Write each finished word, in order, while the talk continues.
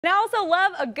And I also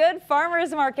love a good farmer's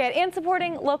market and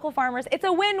supporting local farmers. It's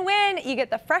a win-win. You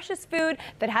get the freshest food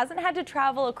that hasn't had to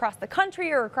travel across the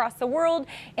country or across the world,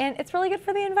 and it's really good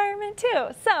for the environment too.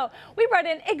 So we brought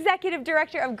in Executive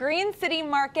Director of Green City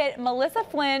Market, Melissa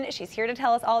Flynn. She's here to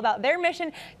tell us all about their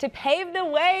mission to pave the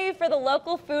way for the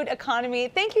local food economy.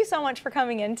 Thank you so much for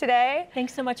coming in today.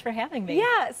 Thanks so much for having me.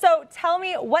 Yeah, so tell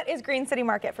me, what is Green City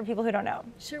Market for people who don't know?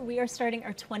 Sure, we are starting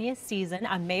our 20th season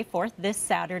on May 4th, this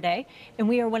Saturday, and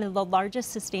we are one of the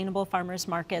largest sustainable farmers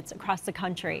markets across the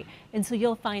country. And so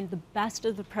you'll find the best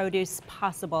of the produce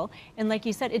possible. And like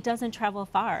you said, it doesn't travel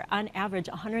far. On average,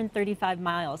 135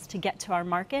 miles to get to our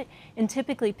market, and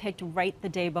typically picked right the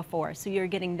day before. So you're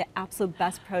getting the absolute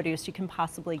best produce you can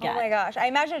possibly get. Oh my gosh, I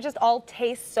imagine it just all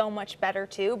tastes so much better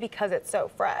too because it's so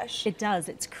fresh. It does.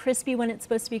 It's crispy when it's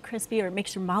supposed to be crispy, or it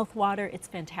makes your mouth water. It's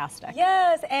fantastic.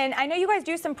 Yes, and I know you guys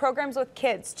do some programs with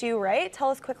kids too, right? Tell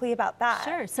us quickly about that.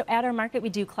 Sure. So at our market, we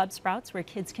do Club Sprouts, where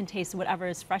kids can taste whatever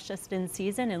is freshest in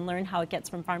season and learn how it gets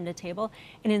from farm to table.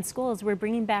 And in schools, we're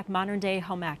bringing back modern day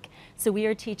home ec. So we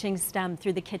are teaching STEM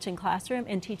through the kitchen classroom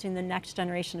and teaching the next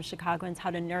generation of Chicagoans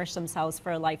how to nourish themselves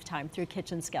for a lifetime through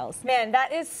kitchen skills. Man,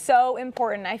 that is so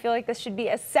important. I feel like this should be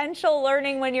essential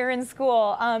learning when you're in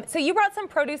school. So you brought some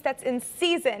produce that's in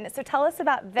season. So tell us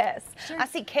about this. Sure. I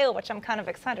see kale, which I'm kind of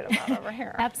excited about over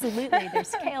here. Absolutely.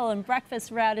 There's kale and breakfast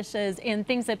radishes and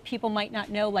things that people might not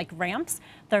know, like ramps.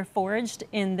 They're foraged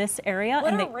in this area.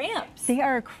 What and are ramps? They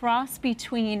are a cross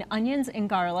between onions and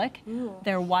garlic. Ooh.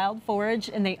 They're wild forage,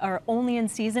 and they are only in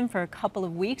season for a couple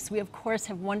of weeks. We, of course,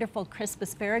 have wonderful crisp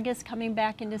asparagus coming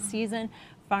back into season,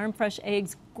 farm fresh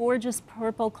eggs, gorgeous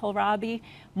purple kohlrabi,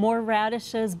 more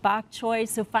radishes, bok choy.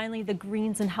 So finally, the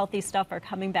greens and healthy stuff are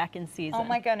coming back in season. Oh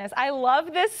my goodness, I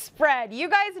love this spread. You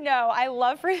guys know I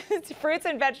love fruits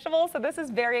and vegetables, so this is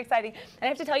very exciting. And I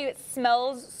have to tell you, it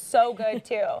smells so good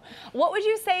too. What would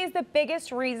you say is the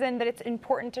biggest reason that it's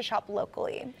important to shop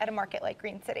locally at a market like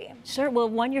Green City? Sure. Well,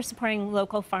 one, you're supporting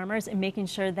local farmers and making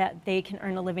sure that they can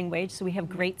earn a living wage, so we have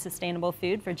great sustainable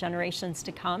food for generations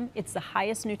to come. It's the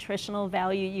highest nutritional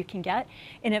value you can get.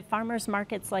 And at farmers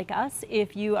markets like us,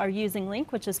 if you are using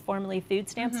Link, which is formerly food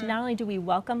stamps, not only do we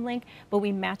welcome Link, but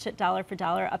we match it dollar for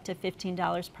dollar up to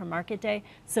 $15 per market day.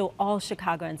 So all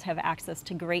Chicagoans have access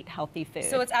to great, healthy food.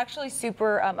 So it's actually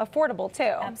super affordable too.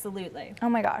 Absolutely. Oh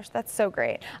my gosh, that's so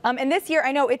great. And this year,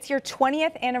 I know it's your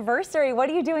 20th anniversary. What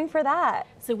are you doing for that?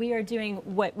 So we are doing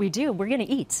what we do. We're going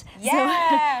to eat.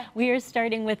 Yeah. So we are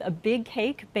starting with a big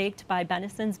cake baked by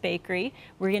Benison's Bakery.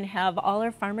 We're going to have all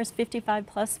our farmers, 55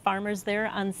 plus farmers there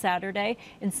on Saturday.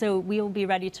 And so we will be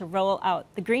ready to roll out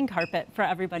the green carpet for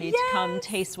everybody to come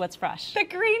taste what's fresh. The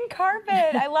green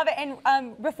carpet. I love it.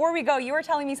 And before we go, you were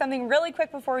telling me something really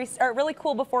quick before we start, really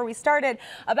cool before we started,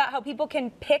 about how people can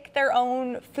pick their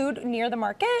own food near the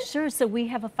market. Sure. So we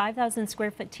have a 5,000 square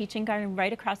foot teaching garden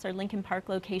right across our Lincoln Park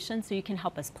location. So you can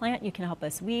help us plant, you can help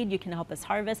us weed, you can help us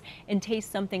harvest, and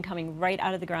taste something coming right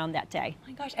out of the ground that day. Oh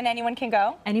my gosh. And anyone can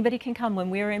go? Anybody can come. When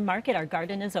we are in market, our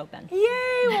garden is open.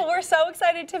 Yay. Well, we're so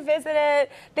excited to visit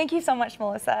it. Thank you so much,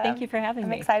 Melissa. Thank you for having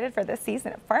me. I'm excited for this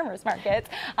season of farmers markets.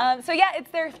 So yeah,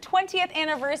 it's their 20th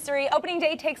anniversary. Opening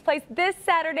day takes place this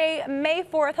Saturday, May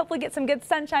 4th. Hopefully get some good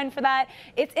sunshine for that.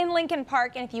 It's in Lincoln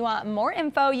Park, and if you want more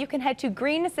info, you can head to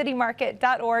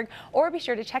greencitymarket.org, or be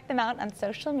sure to check them out on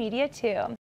social media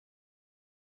too.